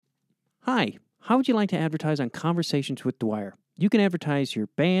Hi, how would you like to advertise on Conversations with Dwyer? You can advertise your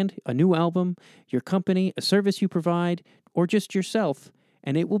band, a new album, your company, a service you provide, or just yourself,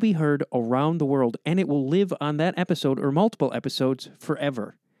 and it will be heard around the world, and it will live on that episode or multiple episodes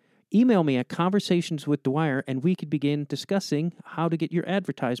forever. Email me at conversationswithdwyer, and we could begin discussing how to get your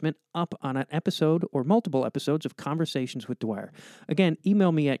advertisement up on an episode or multiple episodes of Conversations with Dwyer. Again,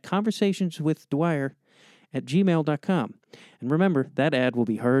 email me at conversationswithdwyer@gmail.com. And remember, that ad will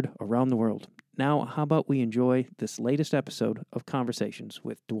be heard around the world. Now, how about we enjoy this latest episode of Conversations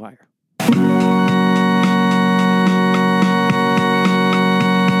with Dwyer?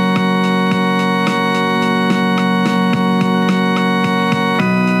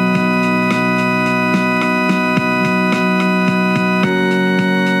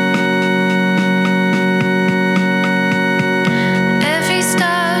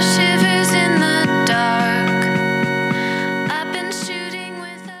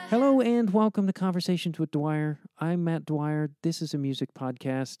 Welcome to Conversations with Dwyer. I'm Matt Dwyer. This is a music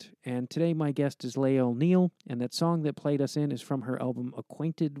podcast, and today my guest is Leah O'Neill, and that song that played us in is from her album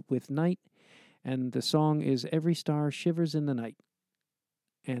Acquainted with Night, and the song is Every Star Shivers in the Night.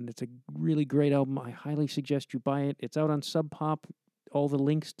 And it's a really great album. I highly suggest you buy it. It's out on Sub Pop. All the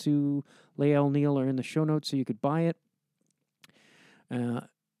links to Leah O'Neill are in the show notes, so you could buy it.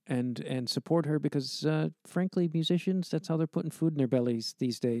 And support her because, frankly, musicians, that's how they're putting food in their bellies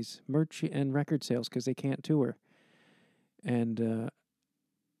these days. Merch and record sales because they can't tour. And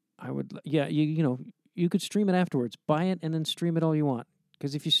you could stream it afterwards. Buy it and then stream it all you want.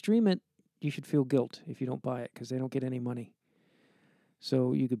 Because if you stream it, you should feel guilt if you don't buy it because they don't get any money.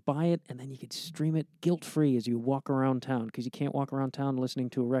 So you could buy it and then you could stream it guilt-free as you walk around town because you can't walk around town listening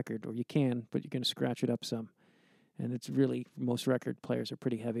to a record. Or you can, but you're going to scratch it up some. And it's really, most record players are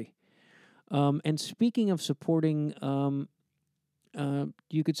pretty heavy. And speaking of supporting,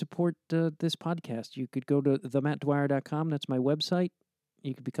 you could support this podcast. You could go to themattdwyer.com. That's my website.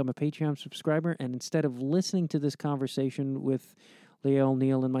 You could become a Patreon subscriber. And instead of listening to this conversation with Leah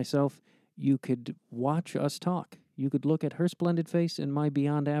O'Neill and myself, you could watch us talk. You could look at her splendid face and my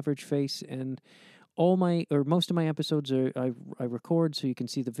beyond average face. And most of my episodes I record so you can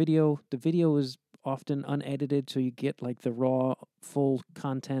see the video. The video is often unedited, so you get like the raw, full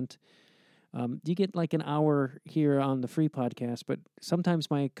content. You get like an hour here on the free podcast, but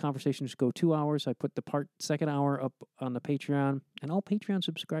sometimes my conversations go 2 hours. I put the second hour up on the Patreon, and all Patreon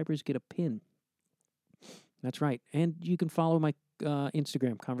subscribers get a pin. That's right. And you can follow my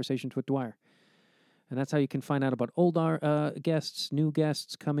Instagram, Conversations with Dwyer. And that's how you can find out about old guests, new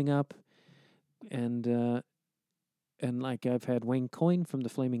guests coming up, and like I've had Wayne Coyne from the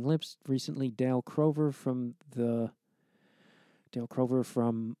Flaming Lips, recently Dale Crover from the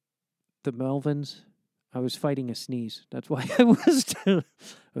Melvins. I was fighting a sneeze. That's why I was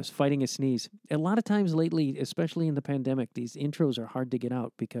fighting a sneeze. A lot of times lately, especially in the pandemic, these intros are hard to get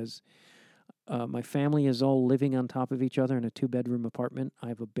out because my family is all living on top of each other in a 2-bedroom apartment. I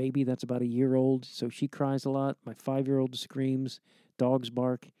have a baby that's about a year old, so she cries a lot. My 5-year-old screams. Dogs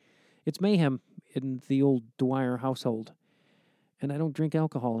bark. It's mayhem in the old Dwyer household. And I don't drink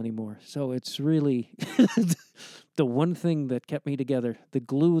alcohol anymore. So it's really the one thing that kept me together. The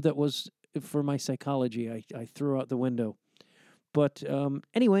glue that was for my psychology, I threw out the window. But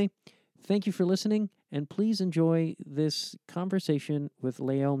anyway, thank you for listening. And please enjoy this conversation with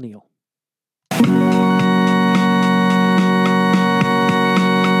Leah O'Neill.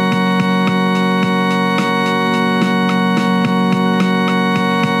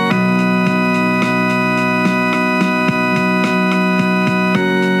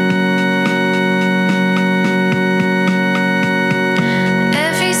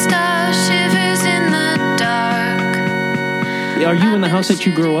 Are you in the house that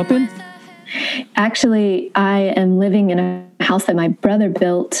you grew up in? Actually, I am living in a house that my brother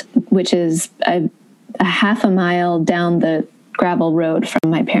built, which is a half a mile down the gravel road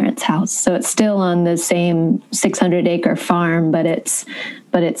from my parents' house. So it's still on the same 600-acre farm, but it's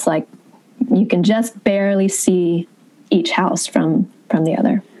like you can just barely see each house from the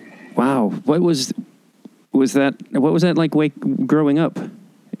other. Wow, what was that? What was that like growing up?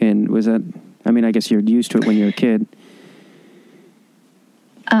 And was that? I mean, I guess you're used to it when you're a kid.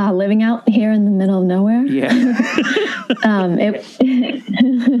 Living out here in the middle of nowhere. Yeah. I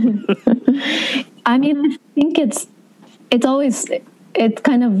mean, I think it's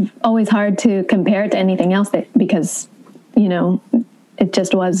kind of always hard to compare it to anything else because, it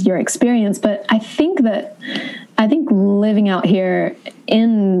just was your experience. But I think living out here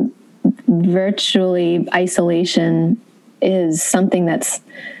in virtually isolation is something that's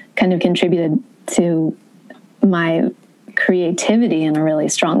kind of contributed to my creativity in a really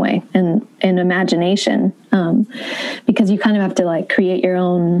strong way, and imagination, because you kind of have to like create your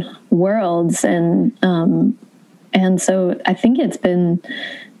own worlds. And so I think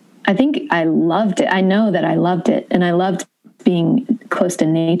I loved it. I know that I loved it, and I loved being close to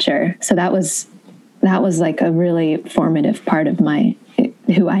nature. So that was like a really formative part of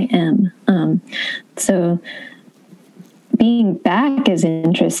who I am. So being back is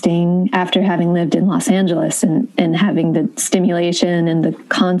interesting after having lived in Los Angeles and having the stimulation and the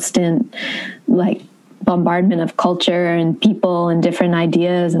constant like bombardment of culture and people and different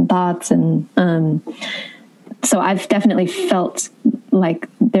ideas and thoughts. And so I've definitely felt like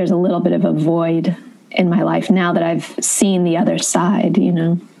there's a little bit of a void in my life now that I've seen the other side, you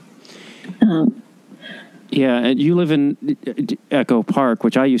know? Yeah. And you live in Echo Park,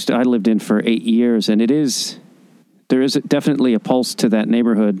 which I lived in for 8 years, and there is definitely a pulse to that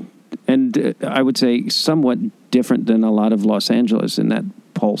neighborhood. And I would say somewhat different than a lot of Los Angeles in that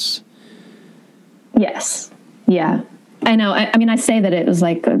pulse. Yes. Yeah. I know. I mean, I say that it was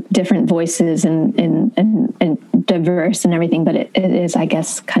like different voices and diverse and everything, but it is, I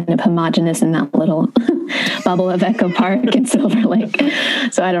guess, kind of homogenous in that little bubble of Echo Park and Silver Lake.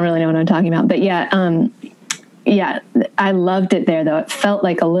 So I don't really know what I'm talking about. But yeah, I loved it there, though. It felt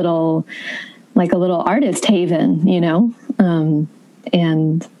like a little artist haven, you know,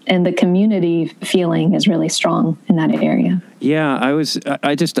 and the community feeling is really strong in that area. Yeah,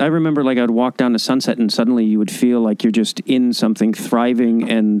 I remember like I'd walk down to Sunset and suddenly you would feel like you're just in something thriving,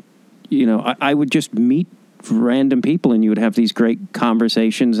 and, you know, I would just meet random people and you would have these great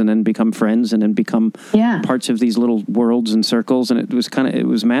conversations and then become friends and then become parts of these little worlds and circles, and it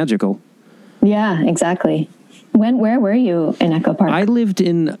was magical. Yeah, exactly. Where were you in Echo Park? I lived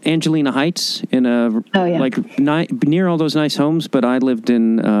in Angelina Heights in near all those nice homes, but I lived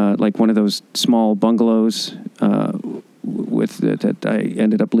in like one of those small bungalows that I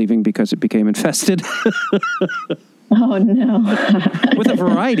ended up leaving because it became infested. Oh no! With a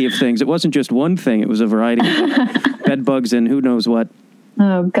variety of things. It wasn't just one thing. It was a variety of bed bugs and who knows what.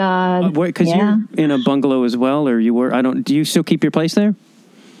 Oh God! Because you're in a bungalow as well, or you were? Do you still keep your place there?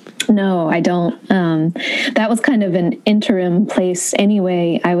 No, I don't. That was kind of an interim place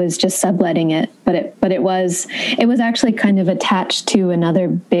anyway. I was just subletting it, but it was actually kind of attached to another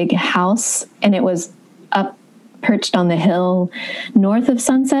big house, and it was up perched on the hill north of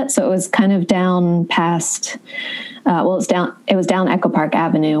Sunset. So it was kind of down past, it was down Echo Park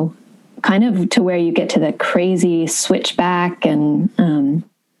Avenue, kind of to where you get to the crazy switchback. And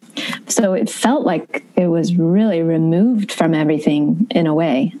so it felt like it was really removed from everything in a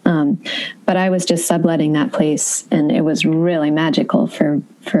way. But I was just subletting that place, and it was really magical for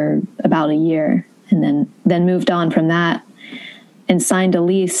about a year, and then moved on from that and signed a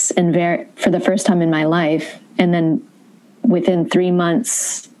lease for the first time in my life. And then within 3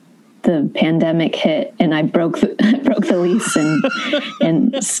 months, the pandemic hit, and I broke the lease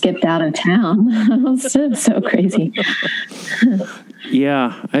and skipped out of town. It was so crazy.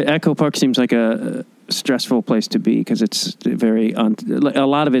 Yeah, Echo Park seems like a stressful place to be because it's a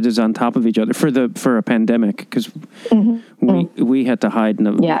lot of it is on top of each other for a pandemic, because we had to hide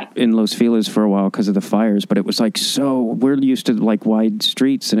in Los Feliz for a while because of the fires, but it was like we're used to like wide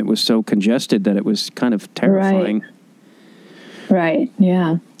streets, and it was so congested that it was kind of terrifying. Right.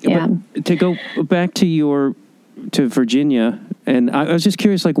 Yeah. Yeah. But to go back to Virginia, and I was just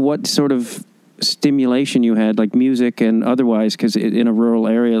curious, like what sort of stimulation you had, like music and otherwise, because in a rural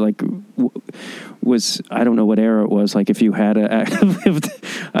area, like I don't know what era it was, like if you had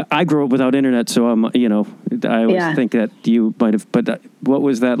I grew up without internet, so I always think that you might have, but what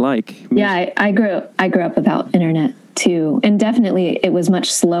was that like? Yeah, I grew up without internet too, and definitely it was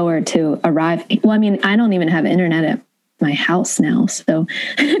much slower to arrive. Well, I mean, I don't even have internet at my house now, so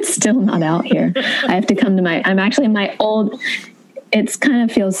it's still not out here. I have to come to I'm actually in my old, it's kind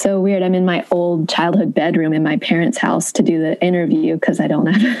of feels so weird. I'm in my old childhood bedroom in my parents' house to do the interview because I don't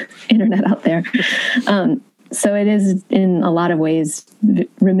have internet out there. So it is in a lot of ways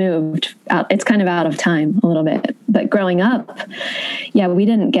removed. It's kind of out of time a little bit. But growing up, we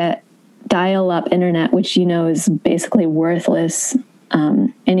didn't get dial-up internet, which, is basically worthless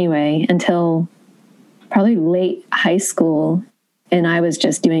anyway, until probably late high school. And I was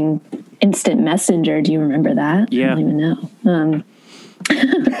just doing instant messenger. Do you remember that? Yeah. I don't even know.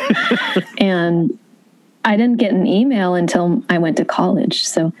 And I didn't get an email until I went to college.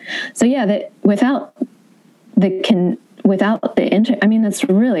 So without the internet, I mean, that's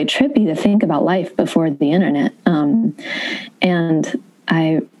really trippy to think about life before the internet. And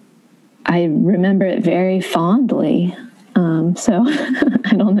I remember it very fondly. So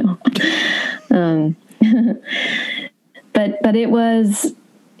I don't know. but it was,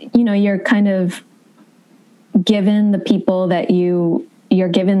 you're kind of given the people that you're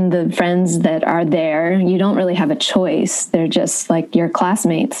given the friends that are there. You don't really have a choice. They're just like your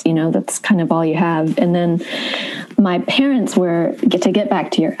classmates, that's kind of all you have. And then my parents to get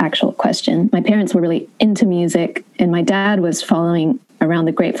back to your actual question, my parents were really into music, and my dad was following around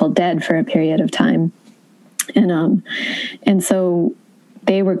the Grateful Dead for a period of time. And so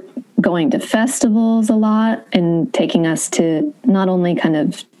they were going to festivals a lot and taking us to not only kind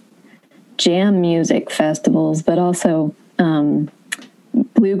of jam music festivals, but also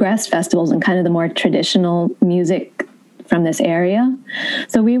bluegrass festivals and kind of the more traditional music from this area.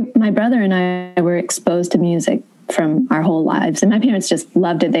 So my brother and I were exposed to music from our whole lives, and my parents just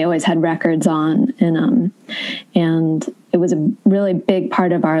loved it. They always had records on, and it was a really big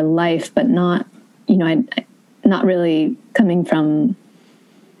part of our life, but not, not really coming from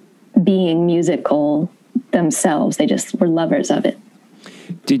being musical themselves. They just were lovers of it.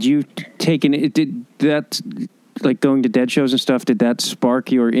 Did you did that, like going to Dead shows and stuff, did that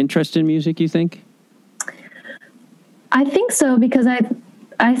spark your interest in music, you think? I think so, because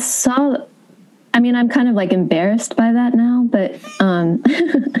I saw, I'm kind of like embarrassed by that now, but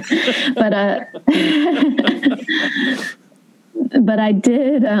but I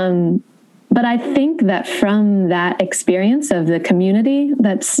did, but I think that from that experience of the community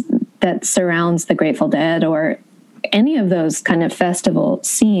that surrounds the Grateful Dead or any of those kind of festival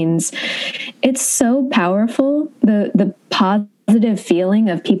scenes, it's so powerful, the positive feeling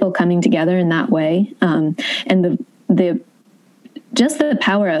of people coming together in that way, and the just the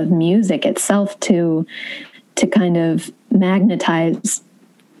power of music itself to kind of magnetize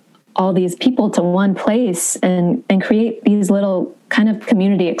all these people to one place and create these little kind of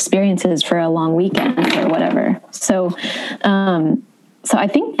community experiences for a long weekend or whatever. So I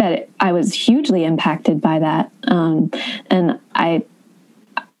think that I was hugely impacted by that. And I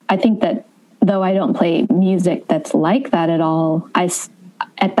think that though I don't play music that's like that at all,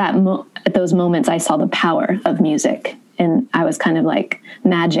 at those moments I saw the power of music, and I was kind of like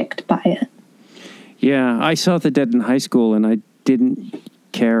magicked by it. Yeah, I saw the Dead in high school, and I didn't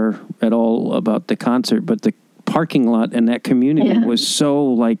care at all about the concert, but the parking lot and that community was so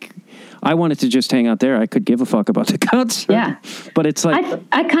like, I wanted to just hang out there. I could give a fuck about the concert. Yeah. But it's like,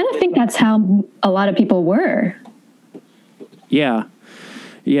 I kind of think that's how a lot of people were. Yeah.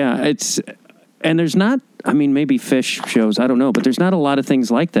 Yeah. And there's not, maybe Fish shows, I don't know, but there's not a lot of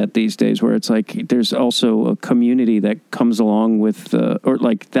things like that these days where it's like, there's also a community that comes along with, or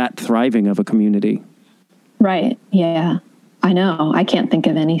like that thriving of a community. Right. Yeah. I know. I can't think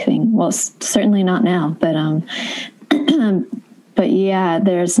of anything. Well, certainly not now, but but yeah,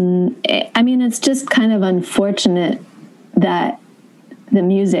 it's just kind of unfortunate that the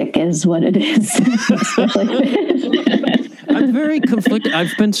music is what it is. I'm very conflicted.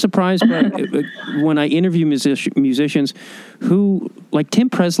 I've been surprised by when I interview musicians who, like Tim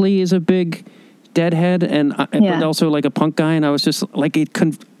Presley is a big Deadhead, but also like a punk guy, and I was just like,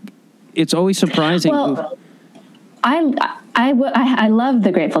 it's always surprising. Well, I love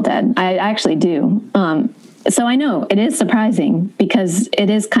the Grateful Dead. I actually do. So I know it is surprising because it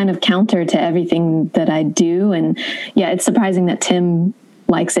is kind of counter to everything that I do. And yeah, it's surprising that Tim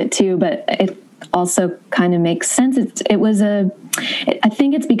likes it too, but it also kind of makes sense. I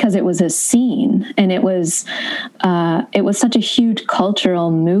think it's because it was a scene, and it was such a huge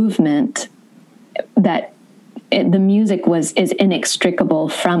cultural movement that the music is inextricable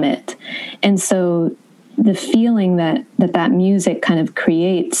from it. And so the feeling that music kind of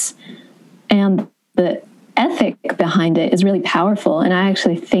creates and the ethic behind it is really powerful. And I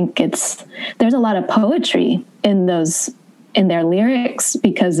actually think there's a lot of poetry in their lyrics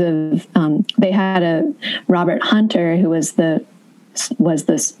because of, they had a Robert Hunter who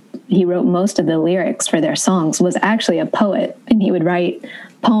he wrote most of the lyrics for their songs, was actually a poet, and he would write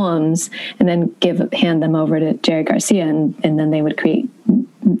poems and then hand them over to Jerry Garcia, and then they would create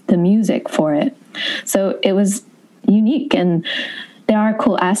the music for it. So it was unique, and there are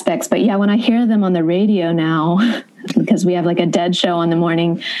cool aspects. But yeah, when I hear them on the radio now, because we have like a Dead show in the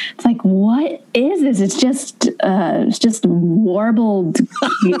morning, it's like, what is this? It's just warbled,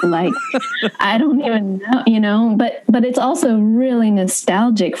 like, I don't even know, but it's also really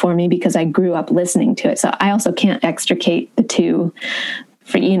nostalgic for me because I grew up listening to it. So I also can't extricate the two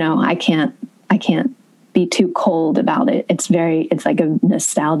I can't be too cold about it. It's like a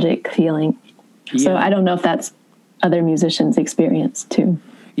nostalgic feeling. Yeah. So I don't know if that's other musicians' experience too.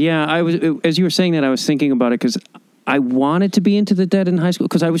 Yeah, as you were saying that, I was thinking about it because I wanted to be into the Dead in high school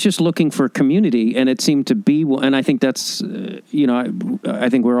because I was just looking for community, and it seemed to be. And I think that's, I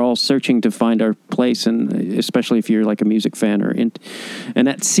think we're all searching to find our place, and especially if you're like a music fan and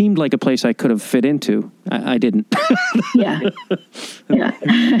that seemed like a place I could have fit into. I didn't. Yeah.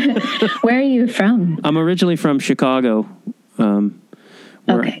 Where are you from? I'm originally from Chicago.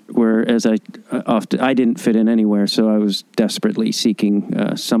 Whereas I didn't fit in anywhere, so I was desperately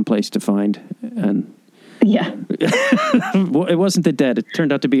seeking someplace to find. And yeah, well, it wasn't the Dead. It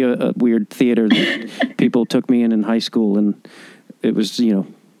turned out to be a weird theater that people took me in high school, and it was,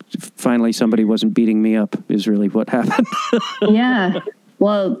 finally somebody wasn't beating me up is really what happened. Yeah.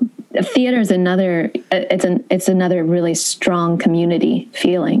 Well, theater is another really strong community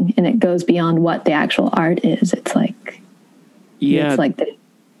feeling, and it goes beyond what the actual art is. It's like, yeah,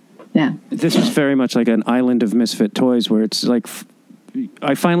 this was very much like an island of misfit toys, where it's like,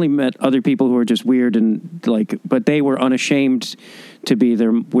 I finally met other people who were just weird and but they were unashamed to be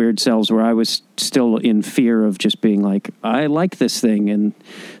their weird selves, where I was still in fear of just being like, I like this thing. And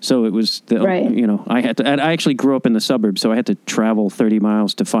so it was, I actually grew up in the suburbs, so I had to travel 30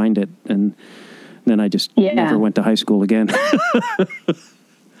 miles to find it. And then I just never went to high school again.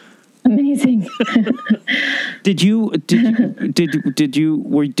 Amazing. Did you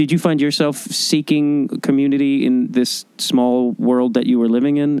find yourself seeking community in this small world that you were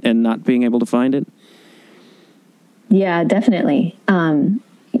living in and not being able to find it? Yeah, definitely. When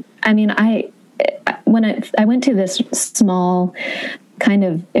I went to this small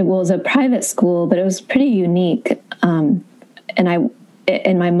it was a private school, but it was pretty unique. And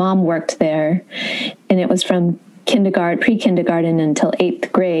my mom worked there, and it was from pre-kindergarten until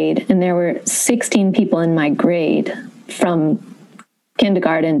 8th grade. And there were 16 people in my grade from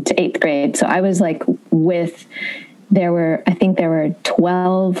kindergarten to 8th grade. So I was like there were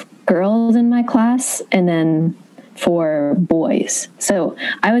 12 girls in my class and then 4 boys. So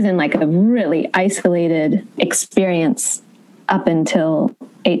I was in like a really isolated experience up until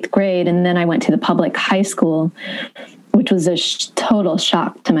 8th grade. And then I went to the public high school, which was a total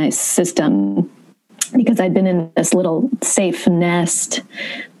shock to my system, because I'd been in this little safe nest,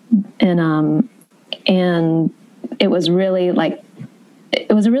 and it was really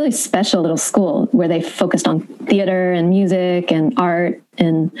it was a really special little school where they focused on theater and music and art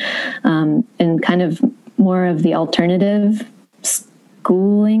and kind of more of the alternative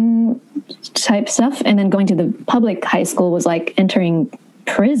schooling type stuff. And then going to the public high school was like entering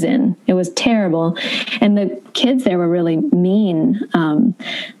prison. It was terrible. And the kids there were really mean,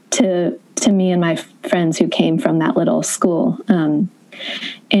 to me and my friends who came from that little school.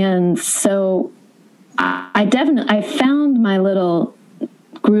 And so I found my little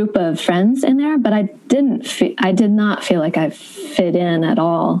group of friends in there, but I did not feel like I fit in at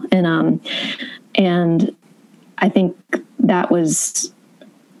all. And I think that was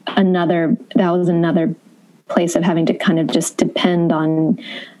another place of having to kind of just depend on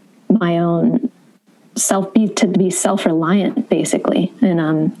my own to be self-reliant, basically,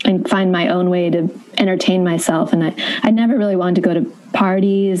 and find my own way to entertain myself. And I never really wanted to go to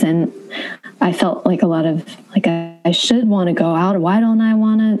parties, and I felt like a lot of I should want to go out. Why don't I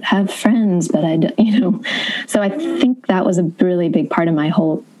want to have friends? But so I think that was a really big part of my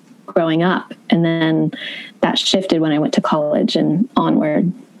whole growing up. And then that shifted when I went to college and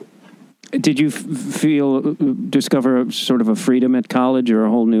onward. Did you discover sort of a freedom at college, or a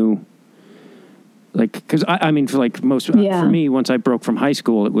whole new? Because for me, once I broke from high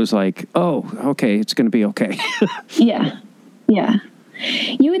school, it was like, oh, okay, it's going to be okay. Yeah.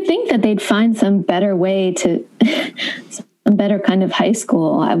 You would think that they'd find some better way some better kind of high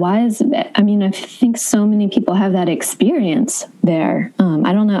school. Why is it? I think so many people have that experience there.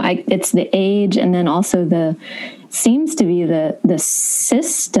 I don't know. It's the age, and then also seems to be the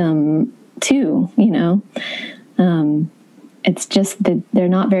system too, it's just that they're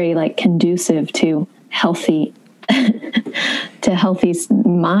not very conducive to healthy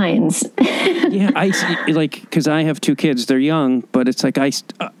minds. Yeah, I because I have 2 kids. They're young, but it's like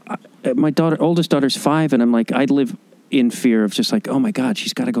my oldest daughter's 5, and I'm like, I live in fear of just oh my God,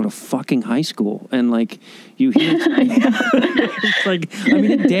 she's got to go to fucking high school, and you hear,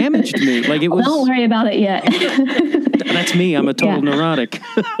 it damaged me. It was. Don't worry about it yet. That's me. I'm a total neurotic.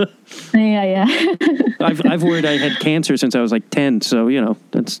 Yeah. I've worried I had cancer since I was 10. So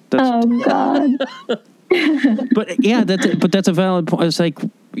that's. Oh God. But yeah, that's a valid point. It's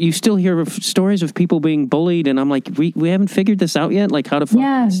you still hear of stories of people being bullied, and I'm like, we haven't figured this out yet. How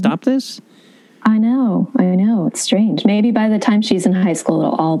to stop this? I know. It's strange. Maybe by the time she's in high school,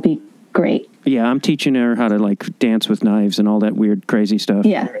 it'll all be great. Yeah, I'm teaching her how to dance with knives and all that weird, crazy stuff.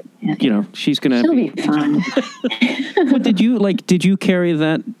 Yeah. she's going to... She'll be fine. But did you carry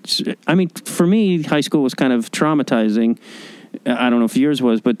that? I mean, for me, high school was kind of traumatizing. I don't know if yours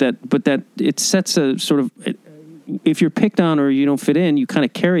was, but that it sets a sort of... If you're picked on or you don't fit in, you kind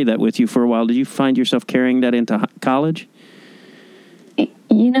of carry that with you for a while. Did you find yourself carrying that into college?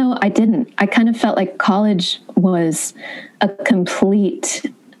 I didn't. I kind of felt like college was a complete,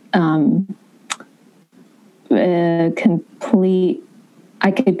 I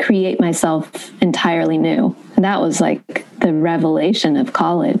could create myself entirely new. And that was like the revelation of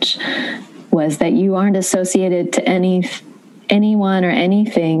college, was that you aren't associated to anyone or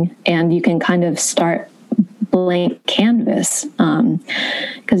anything, and you can kind of start blank canvas,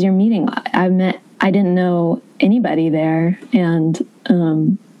 because you're meeting. I didn't know anybody there, and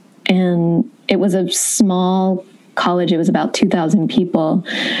it was a small college. It was about 2,000 people,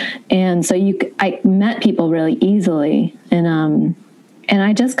 and so I met people really easily, and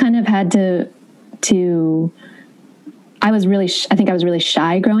I just kind of had to. I think I was really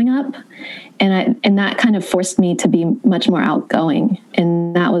shy growing up, and that kind of forced me to be much more outgoing,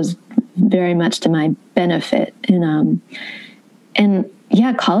 and that was very much to my benefit. And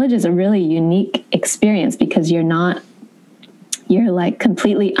yeah, college is a really unique experience because you're like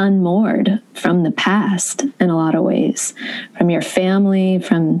completely unmoored from the past in a lot of ways, from your family,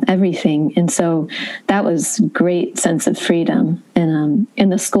 from everything. And so that was a great sense of freedom. And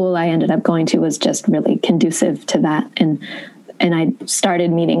the school I ended up going to was just really conducive to that. And I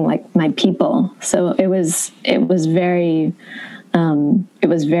started meeting like my people. So it was very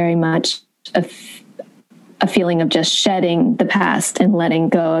much a feeling of just shedding the past and letting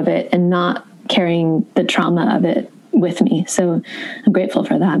go of it and not carrying the trauma of it with me. So I'm grateful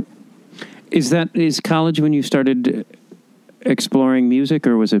for that. Is college when you started exploring music,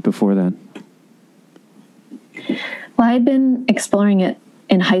 or was it before that? Well, I'd been exploring it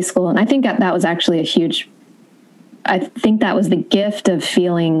in high school, and I think that was actually I think that was the gift of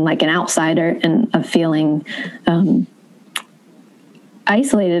feeling like an outsider and of feeling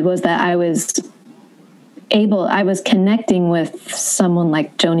isolated, was that I was connecting with someone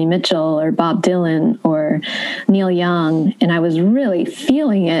like Joni Mitchell or Bob Dylan or Neil Young, and I was really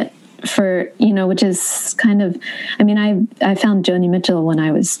feeling it for, which is kind of, I mean, I found Joni Mitchell when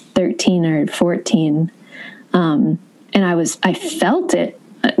I was 13 or 14, and I felt it,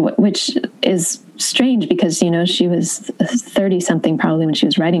 which is strange because, she was 30 something probably when she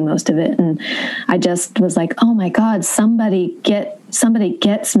was writing most of it. And I just was like, oh my God, somebody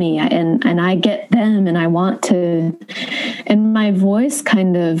gets me, and I get them, and I want to, and my voice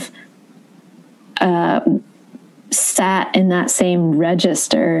kind of, sat in that same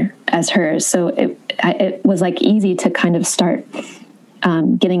register as hers. So it was like easy to kind of start,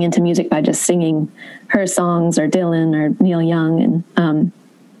 getting into music by just singing her songs or Dylan or Neil Young.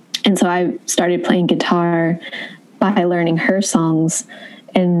 And so I started playing guitar by learning her songs,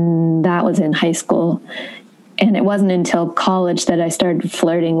 and that was in high school. And it wasn't until college that I started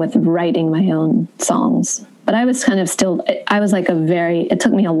flirting with writing my own songs. But I was kind of it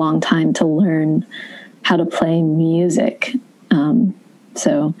took me a long time to learn how to play music.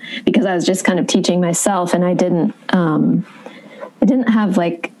 So because I was just kind of teaching myself, and I didn't have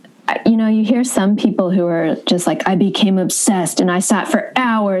like, you hear some people who are just like, I became obsessed and I sat for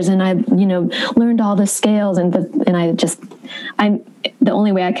hours and I, learned all the scales and the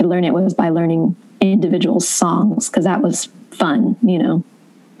only way I could learn it was by learning individual songs, because that was fun. I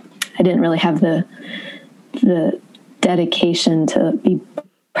didn't really have the dedication to be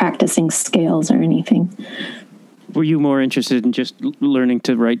practicing scales or anything. Were you more interested in just learning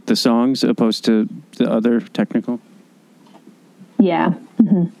to write the songs opposed to the other technical? Yeah.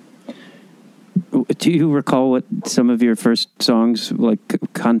 Mm-hmm. Do you recall what some of your first songs, like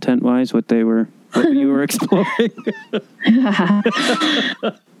content-wise, what you were exploring?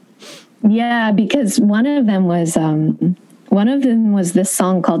 Yeah, because one of them was this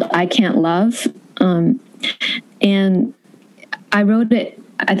song called "I Can't Love," and I wrote it.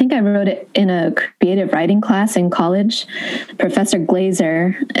 I think I wrote it in a creative writing class in college, Professor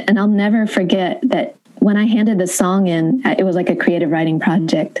Glazer, and I'll never forget that when I handed the song in, it was like a creative writing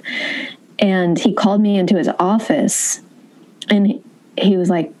project. And he called me into his office, and he was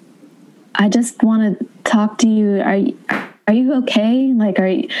like, I just want to talk to you. Are you okay? Like,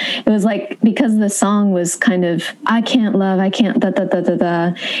 it was like, because the song was kind of, I can't love, I can't, da, da, da, da,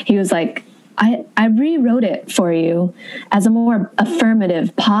 da. He was like, I rewrote it for you as a more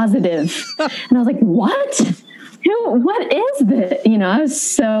affirmative, positive. And I was like, what? What is this?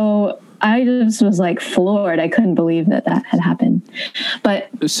 I just was like floored. I couldn't believe that had happened. But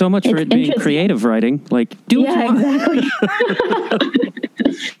so much for it being creative writing. Like, do exactly.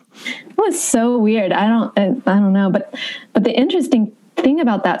 was so weird. I don't know, but the interesting thing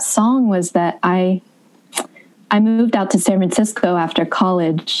about that song was that I moved out to San Francisco after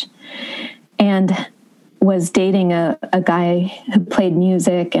college and was dating a guy who played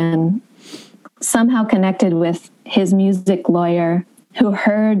music, and somehow connected with his music lawyer, who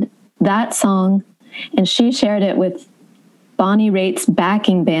heard that song, and she shared it with Bonnie Raitt's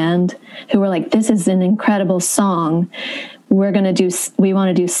backing band, who were like, this is an incredible song. We want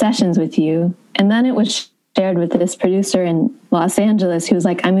to do sessions with you. And then it was shared with this producer in Los Angeles who was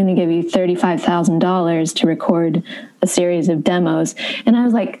like, I'm going to give you $35,000 to record a series of demos. And I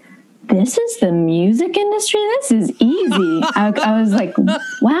was like, this is the music industry? This is easy. I was like,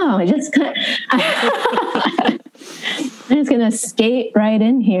 wow, I'm just going to skate right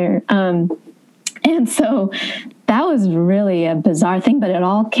in here. And so that was really a bizarre thing, but it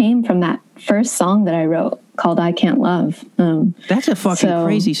all came from that first song that I wrote called I Can't Love. That's a fucking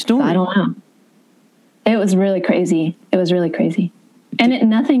crazy story. I don't know. It was really crazy. And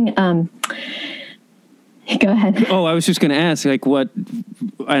nothing, go ahead. Oh, I was just going to ask, like, what,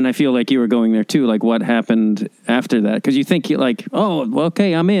 and I feel like you were going there too, like, what happened after that? Because you think, like, oh, well,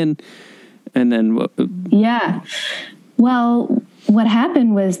 okay, I'm in. And then yeah. Well, what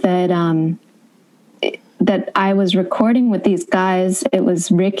happened was that that I was recording with these guys. It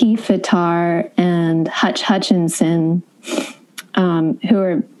was Ricky Fittar and Hutch Hutchinson, who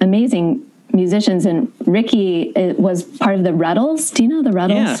are amazing musicians. And Ricky was part of the Ruddles. Do you know the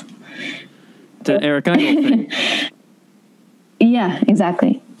Ruddles? Yeah. The Eric Idle thing. Yeah,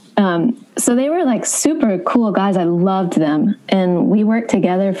 exactly. So they were like super cool guys. I loved them. And we worked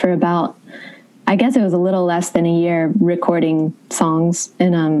together for about, I guess it was a little less than a year recording songs.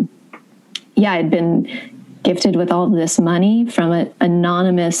 And I'd been gifted with all this money from an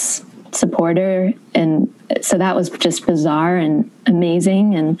anonymous supporter. And so that was just bizarre and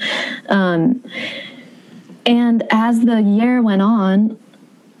amazing. And as the year went on,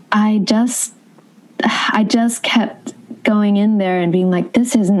 I just kept going in there and being like,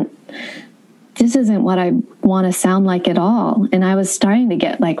 this isn't what I want to sound like at all. And I was starting to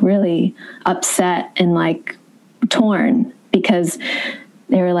get like really upset and like torn, because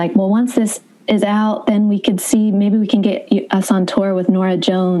they were like, well, once this is out, then we could see, maybe we can get us on tour with Norah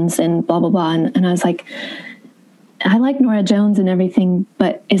Jones and blah, blah, blah. And I was like, I like Norah Jones and everything,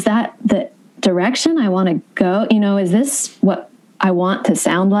 but is that the direction I want to go? You know, is this what I want to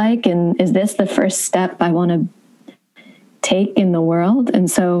sound like? And is this the first step I want to take in the world? And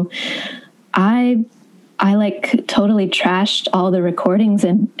so I like totally trashed all the recordings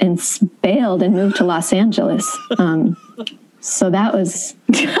and bailed and moved to Los Angeles. So that was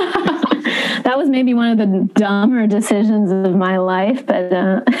that was maybe one of the dumber decisions of my life. But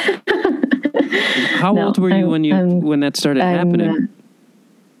how old were you when that started happening?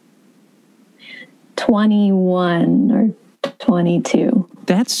 21 or 22.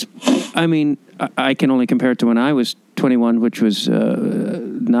 That's, I mean, I can only compare it to when I was 21, which was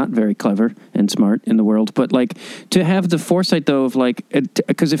not very clever and smart in the world. But like, to have the foresight though of like,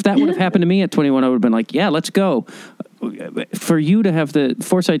 because if that would have happened to me at 21, I would have been like, yeah, let's go. For you to have the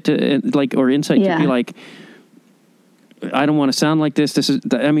foresight to like, or insight to be like, I don't want to sound like this.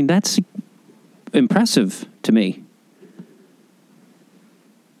 I mean, that's impressive to me.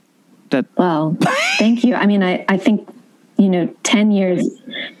 Well, thank you. I mean, I think, 10 years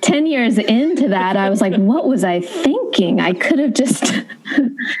into that, I was like, what was I thinking? I could have just,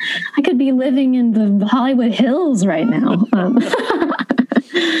 I could be living in the Hollywood Hills right now.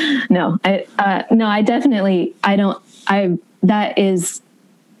 That is,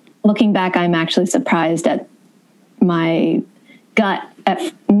 looking back, I'm actually surprised at my gut,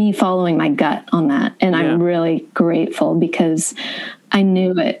 at me following my gut on that. And I'm really grateful, because I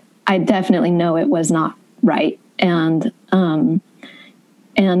knew it. I definitely know it was not right. And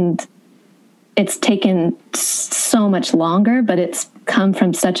it's taken so much longer, but it's come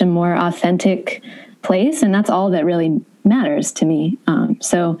from such a more authentic place. And that's all that really matters to me.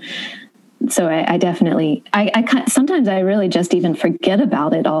 So I definitely, sometimes I really just even forget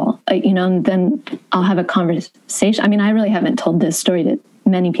about it all, and then I'll have a conversation. I mean, I really haven't told this story to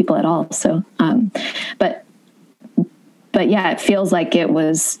many people at all. So, but yeah, it feels like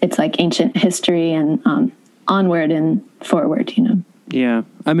it's like ancient history and, onward and forward, Yeah.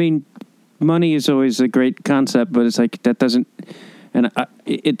 I mean, money is always a great concept, but it's like, that doesn't, and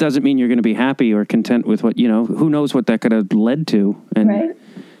it doesn't mean you're going to be happy or content with what, who knows what that could have led to. And right.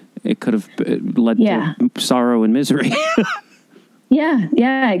 It could have led to sorrow and misery.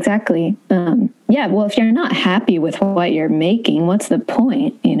 Yeah, exactly. Well, if you're not happy with what you're making, what's the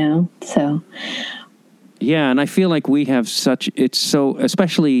point, So. Yeah, and I feel like we have it's so,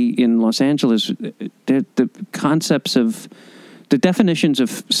 especially in Los Angeles, the concepts of, the definitions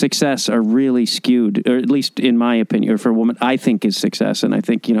of success are really skewed, or at least in my opinion, or for a woman, I think is success. And I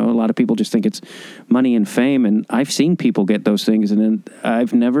think, a lot of people just think it's money and fame. And I've seen people get those things, and then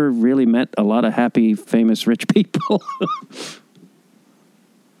I've never really met a lot of happy, famous, rich people.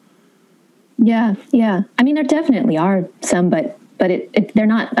 Yeah. I mean, there definitely are some, but they're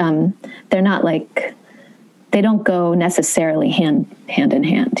not like, they don't go necessarily hand in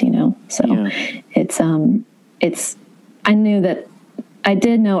hand, So I knew that, I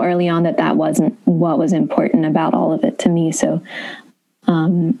did know early on that wasn't what was important about all of it to me. So,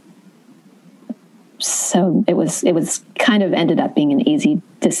 so it was kind of ended up being an easy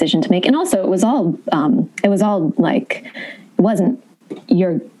decision to make. And also it was all like, it wasn't,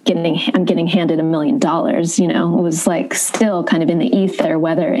 I'm getting handed $1 million, it was like still kind of in the ether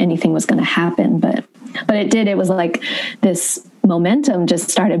whether anything was going to happen, but it was like this momentum just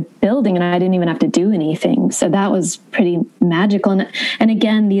started building and I didn't even have to do anything. So that was pretty magical. And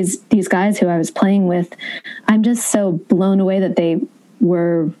again, these guys who I was playing with, I'm just so blown away that they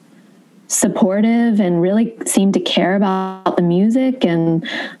were supportive and really seemed to care about the music and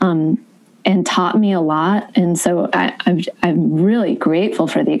taught me a lot. And so I'm really grateful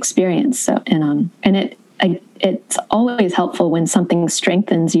for the experience. So, and it's always helpful when something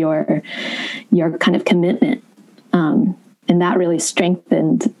strengthens your kind of commitment. And that really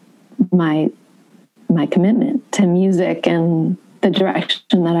strengthened my commitment to music and the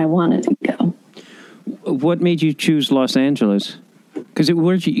direction that I wanted to go. What made you choose Los Angeles? Because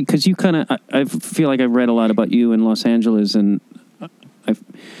you kind of, I feel like I've read a lot about you in Los Angeles, and I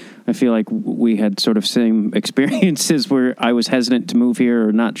feel like we had sort of same experiences where I was hesitant to move here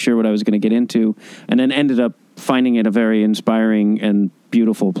or not sure what I was going to get into, and then ended up finding it a very inspiring and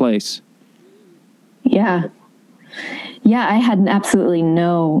beautiful place. Yeah. I had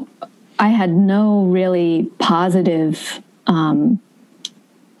no really positive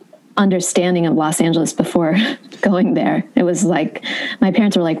understanding of Los Angeles before going there. It was like, my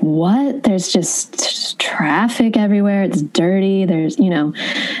parents were like, what? There's just traffic everywhere. It's dirty. There's, and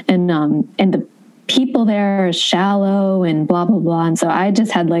the people there are shallow and blah, blah, blah. And so I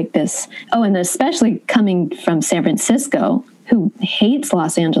just had like this, and especially coming from San Francisco, who hates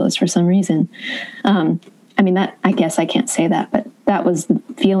Los Angeles for some reason. I mean, that, I guess I can't say that, but that was the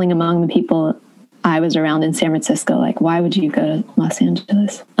feeling among the people I was around in San Francisco. Like, why would you go to Los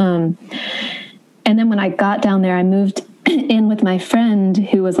Angeles? And then when I got down there, I moved in with my friend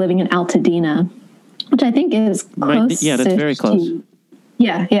who was living in Altadena, which I think is close. Yeah, that's very close.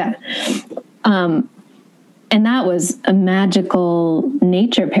 Yeah. And that was a magical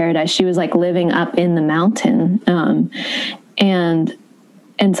nature paradise. She was like living up in the mountain.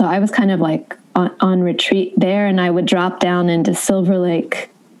 And so I was kind of like on retreat there, and I would drop down into Silver Lake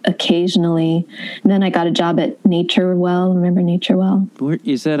occasionally. And then I got a job at Nature Well. Remember Nature Well? Where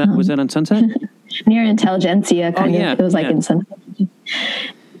is that? Was that on Sunset? Near Intelligentsia, kind of. It was like in Sunset,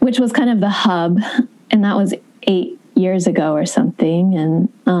 which was kind of the hub. And that was 8 years ago or something.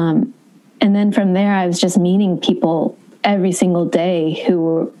 And then from there, I was just meeting people every single day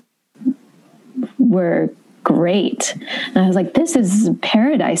who were great. And I was like, this is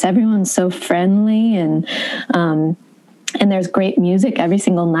paradise. Everyone's so friendly, and there's great music every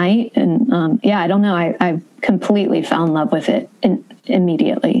single night. And I don't know. I completely fell in love with it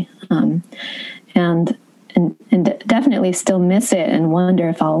immediately. And definitely still miss it and wonder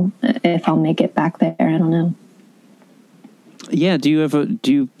if I'll make it back there. I don't know. Yeah. Do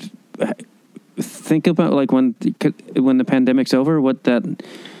you think about like when the pandemic's over,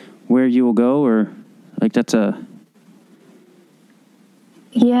 where you will go, or like that's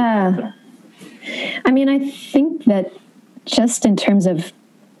Yeah. I mean, I think that just in terms of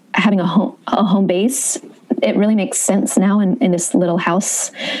having a home base, it really makes sense now in this little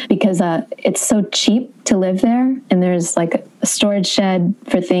house, because it's so cheap to live there, and there's like a storage shed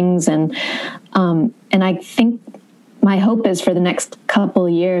for things, and I think my hope is for the next couple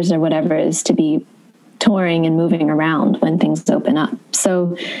of years or whatever is to be touring and moving around when things open up.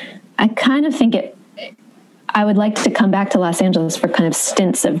 So I kind of think I would like to come back to Los Angeles for kind of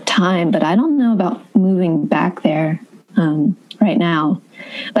stints of time, but I don't know about moving back there right now.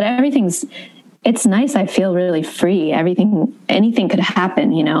 But it's nice. I feel really free. Anything could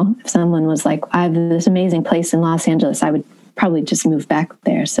happen, If someone was like, I have this amazing place in Los Angeles, I would probably just move back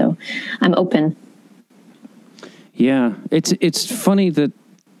there. So I'm open. Yeah. It's funny that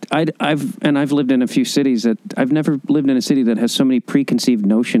I've lived in a few cities that I've never lived in a city that has so many preconceived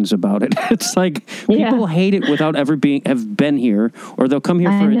notions about it. It's like people hate it without ever have been here, or they'll come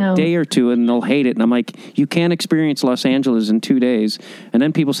here for a day or two and they'll hate it. And I'm like, you can't experience Los Angeles in 2 days. And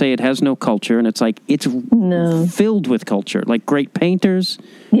then people say it has no culture, and it's like it's filled with culture, like great painters,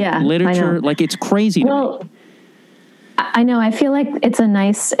 literature, like it's crazy to me. I know. I feel like it's a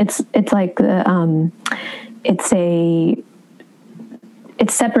nice. It's like the. It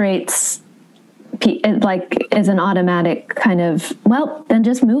separates. It like is an automatic kind of. Well, then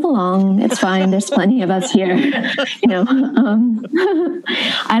just move along. It's fine. There's plenty of us here. You know.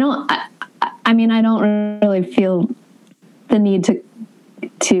 I don't. I mean, I don't really feel the need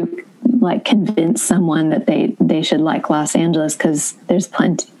to like convince someone that they should like Los Angeles, because there's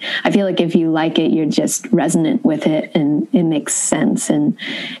plenty. I feel like if you like it, you're just resonant with it and it makes sense, and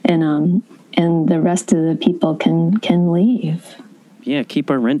the rest of the people can leave. Yeah, keep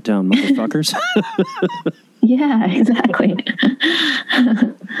our rent down, motherfuckers. Yeah, exactly.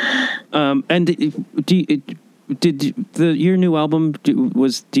 And did your new album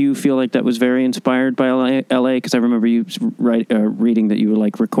do you feel like that was very inspired by LA? Because I remember you reading that you were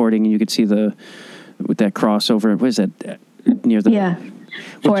like recording and you could see with that crossover. What is that near the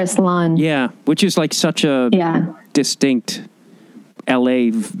Forest Lawn? Yeah, which is like such a distinct LA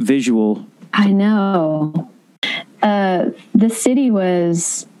visual. I know. The city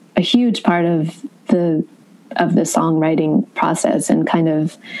was a huge part of the songwriting process, and kind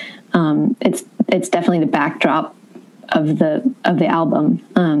of it's definitely the backdrop of the album,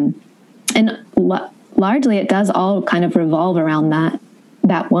 and largely it does all kind of revolve around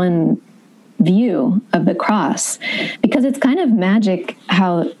that one view of the cross, because it's kind of magic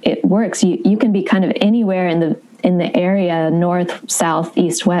how it works. You can be kind of anywhere in the area, north, south,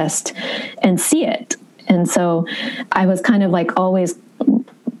 east, west, and see it. And so I was kind of like always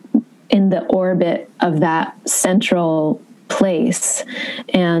in the orbit of that central place.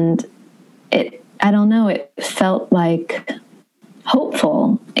 And I don't know, it felt like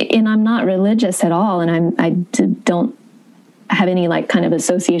hopeful. And I'm not religious at all. And I don't have any like kind of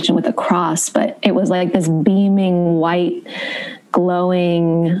association with the cross, but it was like this beaming, white,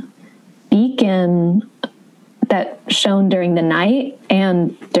 glowing beacon that shone during the night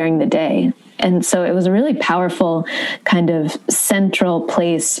and during the day. And so it was a really powerful kind of central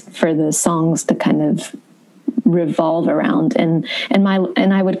place for the songs to kind of revolve around. And I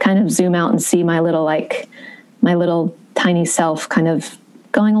would kind of zoom out and see my little tiny self kind of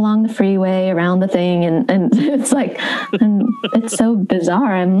going along the freeway around the thing. And it's like, and it's so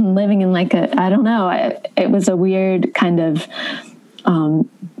bizarre. I'm living in like I don't know. It was a weird kind of,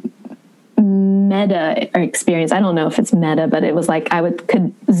 meta experience. I don't know if it's meta, but it was like I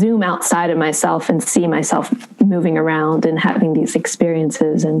could zoom outside of myself and see myself moving around and having these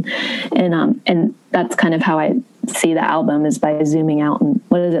experiences, and that's kind of how I see the album, is by zooming out and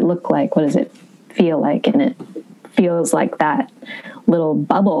what does it look like, what does it feel like, and it feels like that little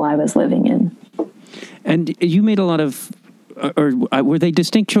bubble I was living in. And you made a lot of, or were they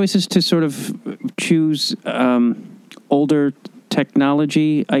distinct choices to sort of choose older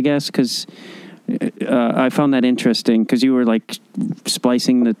technology, I guess, because I found that interesting, because you were like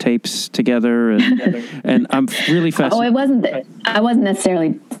splicing the tapes together, and I'm really fascinated. I wasn't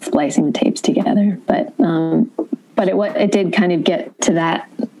necessarily splicing the tapes together, but it did kind of get to that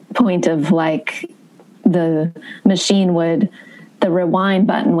point of like the rewind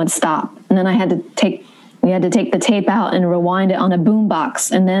button would stop, and then we had to take the tape out and rewind it on a boombox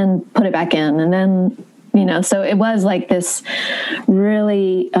and then put it back in, and then so it was like this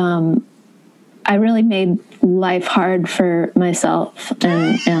really, I really made life hard for myself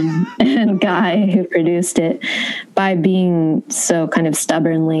and Guy, who produced it, by being so kind of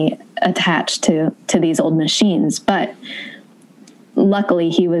stubbornly attached to these old machines. But luckily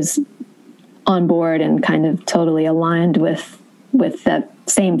he was on board and kind of totally aligned with that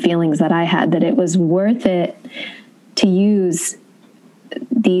same feelings that I had, that it was worth it to use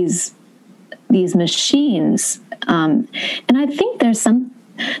these machines. And I think there's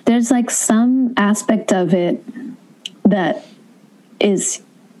like some aspect of it that is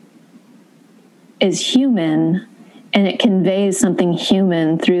human, and it conveys something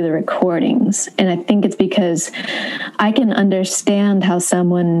human through the recordings. And I think it's because I can understand how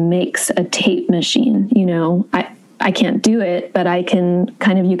someone makes a tape machine. I can't do it, but I can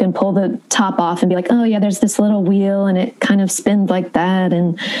you can pull the top off and be like, oh yeah, there's this little wheel and it kind of spins like that.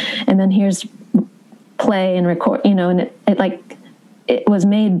 And then here's play and record, and it was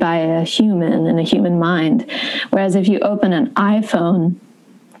made by a human and a human mind. Whereas if you open an iPhone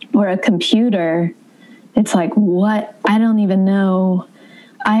or a computer, it's like, what? I don't even know.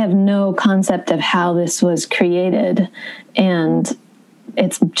 I have no concept of how this was created, and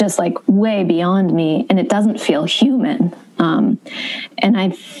it's just like way beyond me, and it doesn't feel human. And I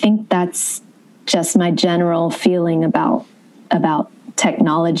think that's just my general feeling about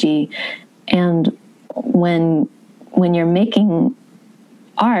technology. And when you're making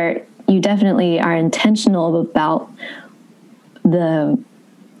art, you definitely are intentional about the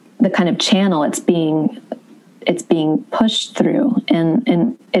kind of channel it's being pushed through.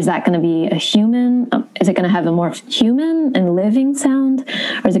 And is that going to be a human? Is it going to have a more human and living sound,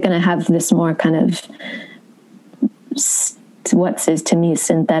 or is it going to have this more kind of what says to me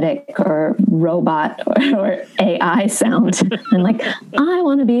synthetic or robot or AI sound? And like, I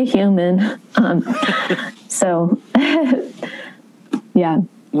want to be a human. So yeah.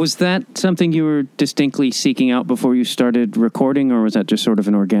 Was that something you were distinctly seeking out before you started recording, or was that just sort of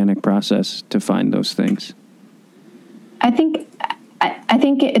an organic process to find those things? I think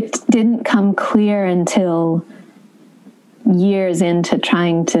it didn't come clear until years into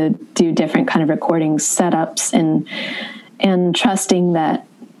trying to do different kind of recording setups and trusting that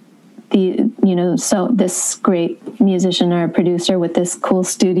so this great musician or producer with this cool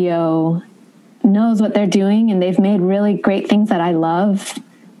studio knows what they're doing, and they've made really great things that I love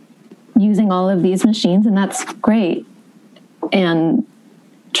using all of these machines, and that's great. And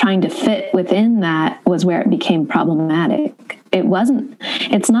trying to fit within that was where it became problematic.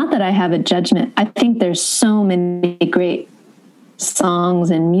 It's not that I have a judgment. I think there's so many great songs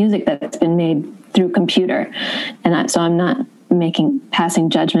and music that's been made through computer. And so I'm not passing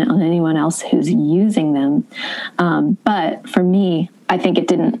judgment on anyone else who's using them. But for me, I think it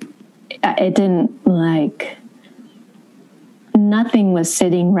didn't like, nothing was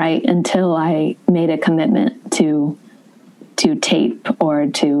sitting right until I made a commitment to tape or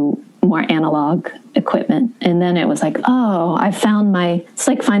to more analog equipment. And then it was like, oh, I found it's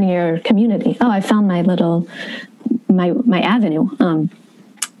like finding your community. Oh, I found my avenue.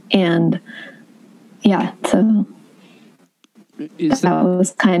 And yeah, so that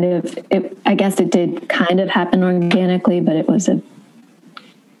was kind of it. I guess it did kind of happen organically, but it was an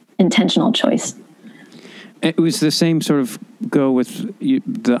intentional choice. It was the same sort of go with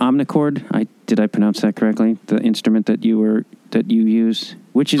the omnichord. Did I pronounce that correctly? The instrument that you use,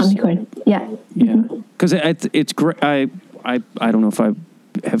 which is omnichord. Yeah. Yeah. Because it's great. I don't know if I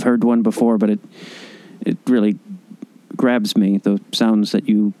have heard one before, but it really grabs me, the sounds that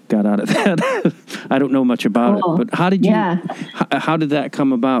you got out of that. I don't know much about it, but how did that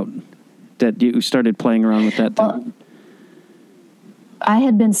come about that you started playing around with that thing? Well, I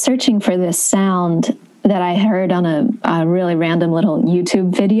had been searching for this sound that I heard on a really random little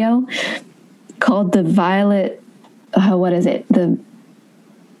YouTube video called the Violet, the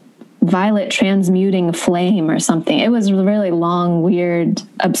Violet Transmuting Flame or something. It was a really long, weird,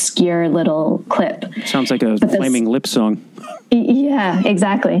 obscure little clip. Sounds like a flaming lip song. Yeah,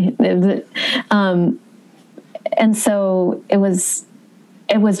 exactly. And so it was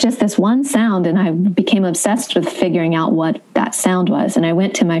just this one sound, and I became obsessed with figuring out what that sound was. And I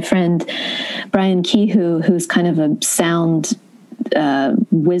went to my friend Brian Kehoe, who's kind of a sound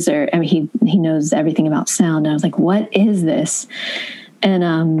wizard. I mean, he knows everything about sound. And I was like, what is this?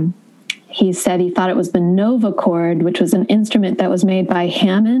 And he said he thought it was the Novacord, which was an instrument that was made by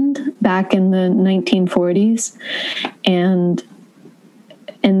Hammond back in the 1940s. And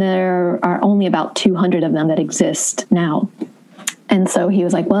there are only about 200 of them that exist now. And so he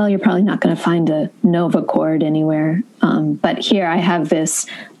was like, well, you're probably not going to find a Novacord anywhere. But here I have this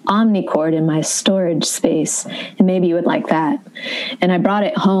omnichord in my storage space, and maybe you would like that. And I brought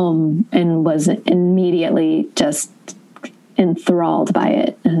it home and was immediately just enthralled by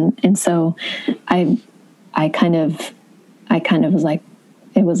it. And so I kind of was like,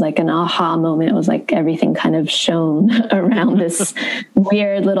 it was like an aha moment. It was like everything kind of shone around this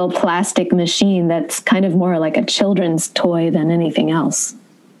weird little plastic machine that's kind of more like a children's toy than anything else.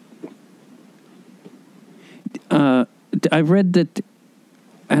 I read that,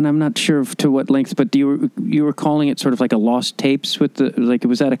 and I'm not sure to what length, but you were calling it sort of like a lost tapes with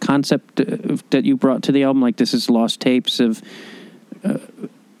was that a concept that you brought to the album? Like, this is lost tapes of...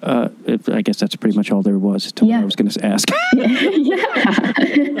 I guess that's pretty much all there was to what I was going to ask.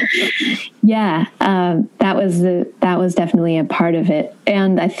 Yeah. That was definitely a part of it.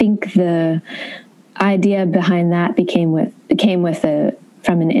 And I think the idea behind that came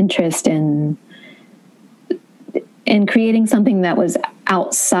from an interest in creating something that was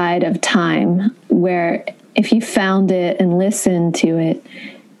outside of time, where if you found it and listened to it,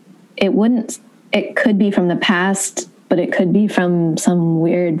 it could be from the past, but it could be from some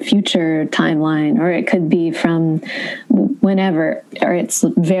weird future timeline, or it could be from whenever, or it's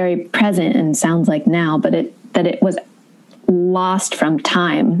very present and sounds like now, but it was lost from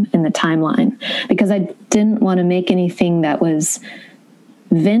time in the timeline, because I didn't want to make anything that was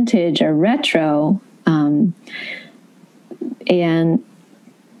vintage or retro, and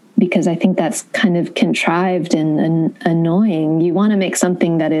because I think that's kind of contrived and annoying. You want to make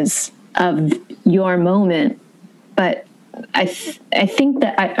something that is of your moment, but I think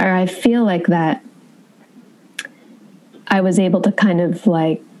that I feel like that I was able to kind of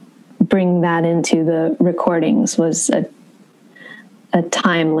like bring that into the recordings, was a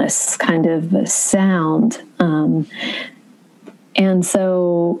timeless kind of a sound. And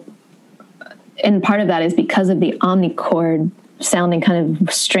so, and part of that is because of the omnichord sounding kind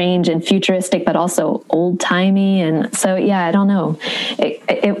of strange and futuristic, but also old timey. And so, yeah, I don't know.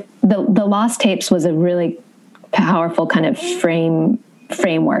 The Lost Tapes was a really powerful kind of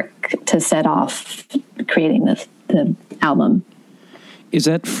framework to set off creating the album. Is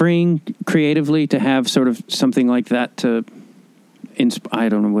that freeing creatively to have sort of something like that to I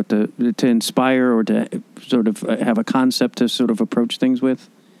don't know what to inspire, or to sort of have a concept to sort of approach things with?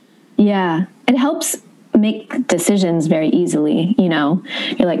 Yeah, it helps make decisions very easily. You know,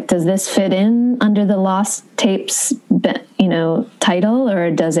 you're like, does this fit in under the Lost Tapes, title,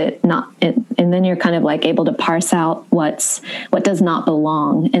 or does it not? And then you're kind of like able to parse out what does not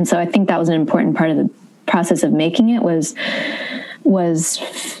belong. And so I think that was an important part of the process of making it, was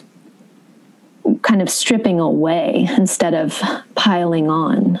kind of stripping away instead of piling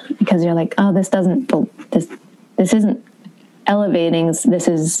on, because you're like, oh, this isn't elevating.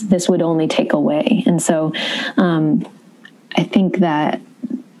 This would only take away. And so I think that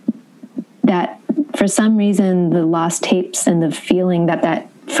for some reason, the Lost Tapes and the feeling that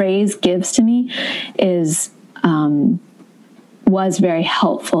phrase gives to me was very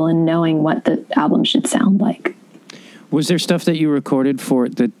helpful in knowing what the album should sound like. Was there stuff that you recorded for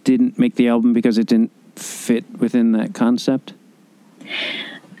it that didn't make the album because it didn't fit within that concept?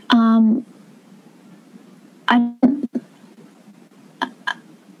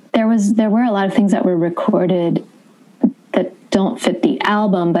 There were a lot of things that were recorded that don't fit the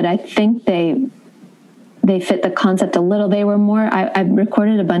album, but I think they fit the concept a little. They were more, I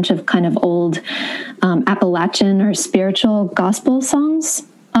recorded a bunch of kind of old Appalachian or spiritual gospel songs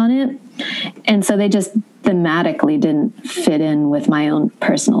on it. And so they just thematically didn't fit in with my own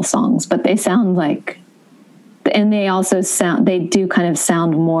personal songs, but they sound like, and they also they do kind of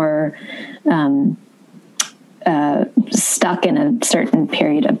sound more stuck in a certain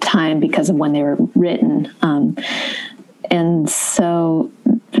period of time because of when they were written. And so,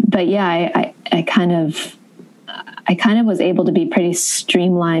 but yeah, I kind of was able to be pretty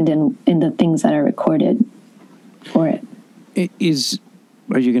streamlined in the things that I recorded for it.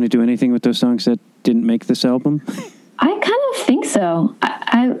 Are you going to do anything with those songs that didn't make this album? I kind of think so.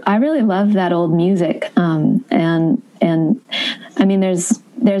 I really love that old music. And I mean, I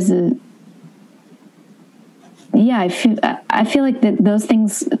feel like that those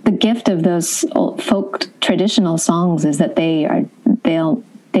things, the gift of those old folk traditional songs is that they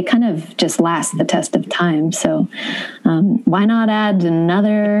kind of just last the test of time. So why not add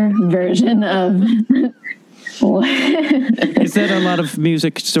another version of... Is that a lot of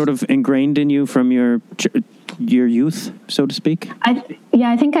music sort of ingrained in you from your youth, so to speak? I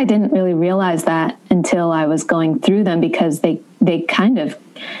think I didn't really realize that until I was going through them, because they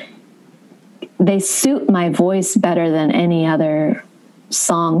suit my voice better than any other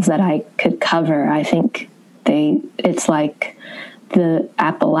songs that I could cover. I think it's like the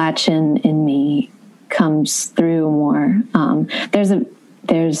Appalachian in me comes through more.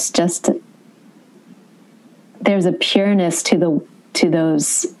 There's a pureness to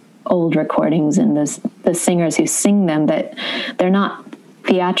those old recordings and the singers who sing them, that they're not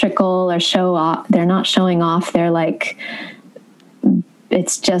theatrical or show off. They're not showing off. They're like,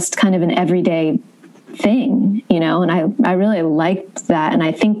 it's just kind of an everyday thing, and I really liked that. And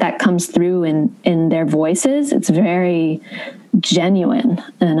I think that comes through in their voices. It's very genuine.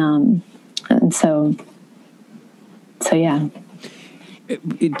 And so yeah.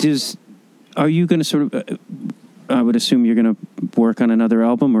 Are you going to sort of, I would assume you're going to work on another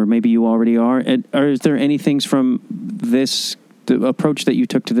album, or maybe you already are. Is there any things from the approach that you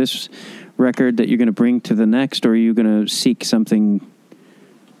took to this record that you're going to bring to the next, or are you going to seek something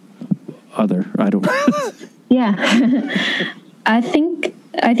other? I don't know. Yeah. I think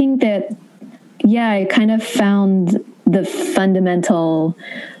that, yeah, I kind of found the fundamental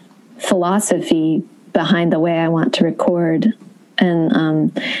philosophy behind the way I want to record.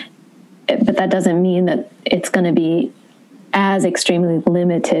 And, but that doesn't mean that it's going to be as extremely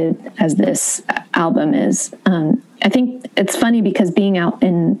limited as this album is. I think it's funny because being out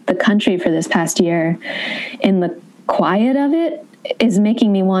in the country for this past year, in the quiet of it, is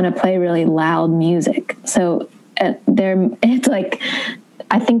making me want to play really loud music. So it's like,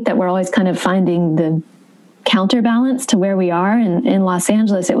 I think that we're always kind of finding the counterbalance to where we are. And in Los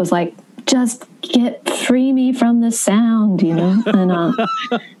Angeles, it was like, just free me from the sound, you know?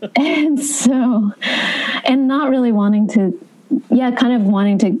 And so, and not really wanting to, kind of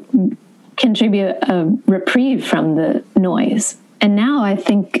wanting to contribute a reprieve from the noise. And now I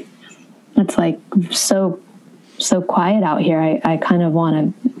think it's like so quiet out here. I kind of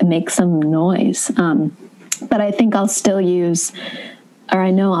want to make some noise. But I think I'll still use, or I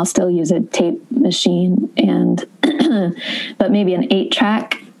know I'll still use a tape machine and, but maybe an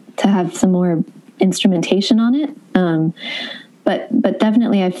 8-track to have some more instrumentation on it. But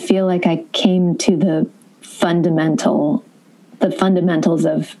definitely I feel like I came to the fundamentals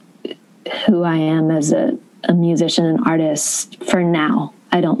of who I am as a musician and artist for now.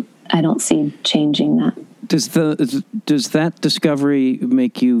 I don't see changing that. Does that discovery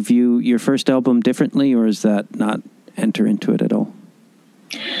make you view your first album differently, or does that not enter into it at all?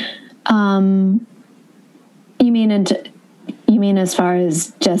 You mean as far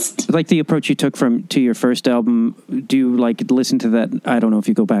as just like the approach you took to your first album? Do you like listen to that? I don't know if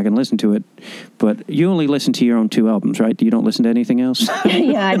you go back and listen to it, but you only listen to your own 2 albums, right? You don't listen to anything else?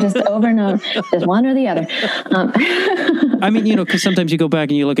 Yeah, I just over and over, just one or the other. I mean, because sometimes you go back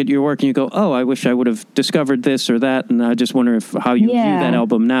and you look at your work and you go, oh, I wish I would have discovered this or that. And I just wonder how you view that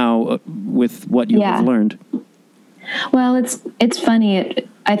album now with what you have learned. Well, it's funny.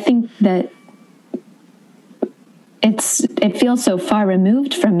 I think that it feels so far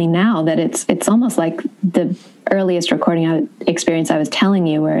removed from me now that it's almost like the earliest recording experience I was telling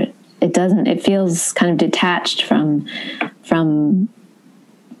you, where it feels kind of detached from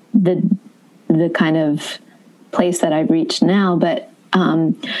the kind of place that I've reached now. But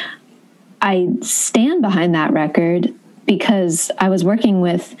I stand behind that record because I was working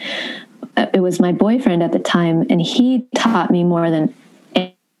with, it was my boyfriend at the time, and he taught me more than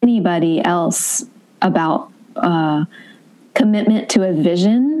anybody else about commitment to a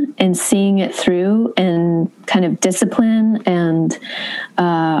vision and seeing it through, and kind of discipline and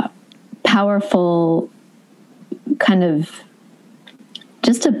powerful, kind of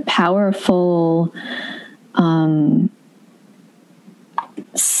just a powerful and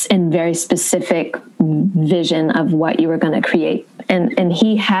very specific vision of what you were going to create. And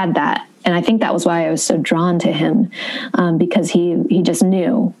he had that. And I think that was why I was so drawn to him, because he just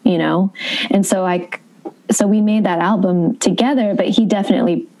knew, and so we made that album together, but he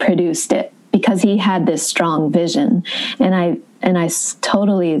definitely produced it because he had this strong vision, and I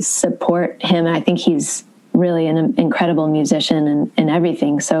totally support him. And I think he's really an incredible musician and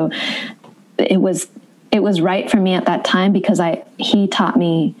everything. So it was right for me at that time because he taught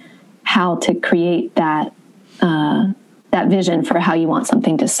me how to create that vision for how you want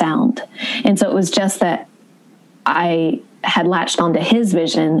something to sound. And so it was just that I had latched onto his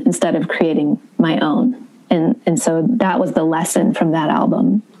vision instead of creating my own. And so that was the lesson from that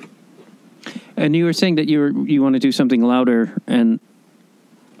album. And you were saying that you want to do something louder, and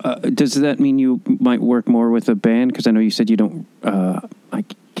does that mean you might work more with a band? Because I know you said you don't.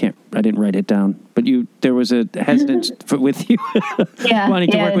 I didn't write it down, but there was a hesitance with you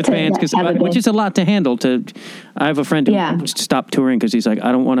wanting to work with bands, which is a lot to handle. I have a friend who stopped touring because he's like,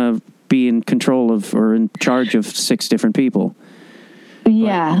 I don't want to be in control of or in charge of 6 different people.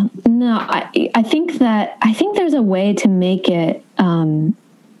 Yeah, no, I think there's a way to make it. Well,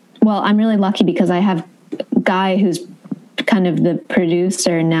 I'm really lucky because I have a guy who's kind of the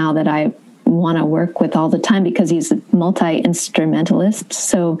producer now that I want to work with all the time because he's a multi-instrumentalist.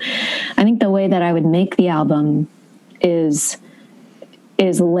 So I think the way that I would make the album is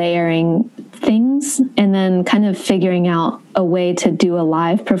layering things and then kind of figuring out a way to do a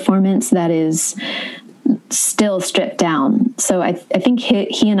live performance that is still stripped down. So I think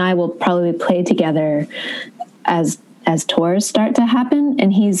he and I will probably play together as tours start to happen.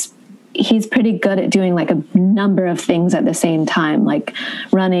 And he's pretty good at doing like a number of things at the same time, like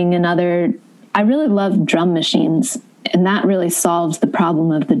running another. I really love drum machines, and that really solves the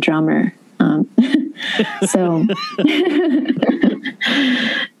problem of the drummer. So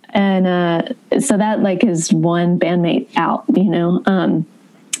that like is one bandmate out,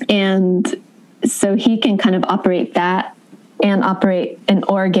 and so he can kind of operate that and operate an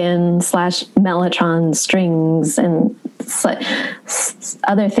organ / mellotron strings and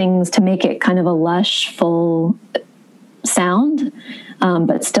other things to make it kind of a lush, full sound,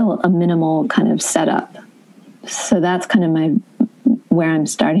 but still a minimal kind of setup. so that's kind of where I'm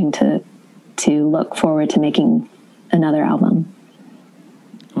starting to look forward to making another album.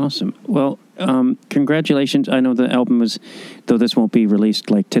 Awesome. Well, congratulations. I know the album was, though this won't be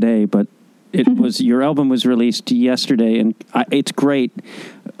released like today, but it was, your album was released yesterday, and it's great.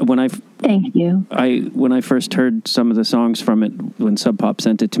 Thank you. When I first heard some of the songs from it, when Sub Pop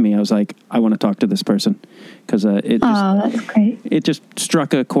sent it to me, I was like, I want to talk to this person, because that's great. It just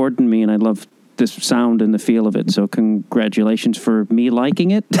struck a chord in me, and I love this sound and the feel of it. So congratulations for me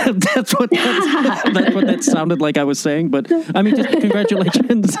liking it. that's what that sounded like I was saying. But I mean, just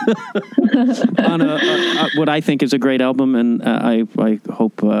congratulations on what I think is a great album, and I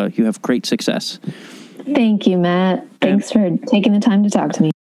hope you have great success. Thank you, Matt. Thanks for taking the time to talk to me.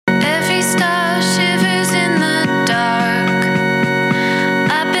 Every star shivers in the dark.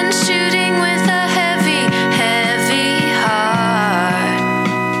 I've been shooting with a heavy, heavy heart.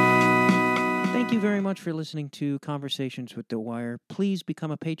 Thank you very much for listening to Conversations with The Wire. Please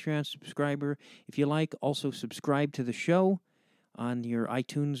become a Patreon subscriber. If you like, also subscribe to the show on your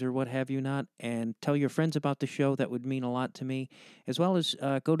iTunes or what have you not, and tell your friends about the show. That would mean a lot to me. As well as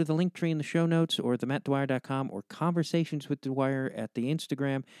go to the link tree in the show notes, or themattdwyer.com, or Conversations with The Wire at the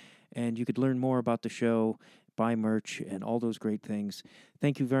Instagram, and you could learn more about the show, buy merch, and all those great things.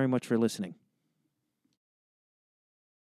 Thank you very much for listening.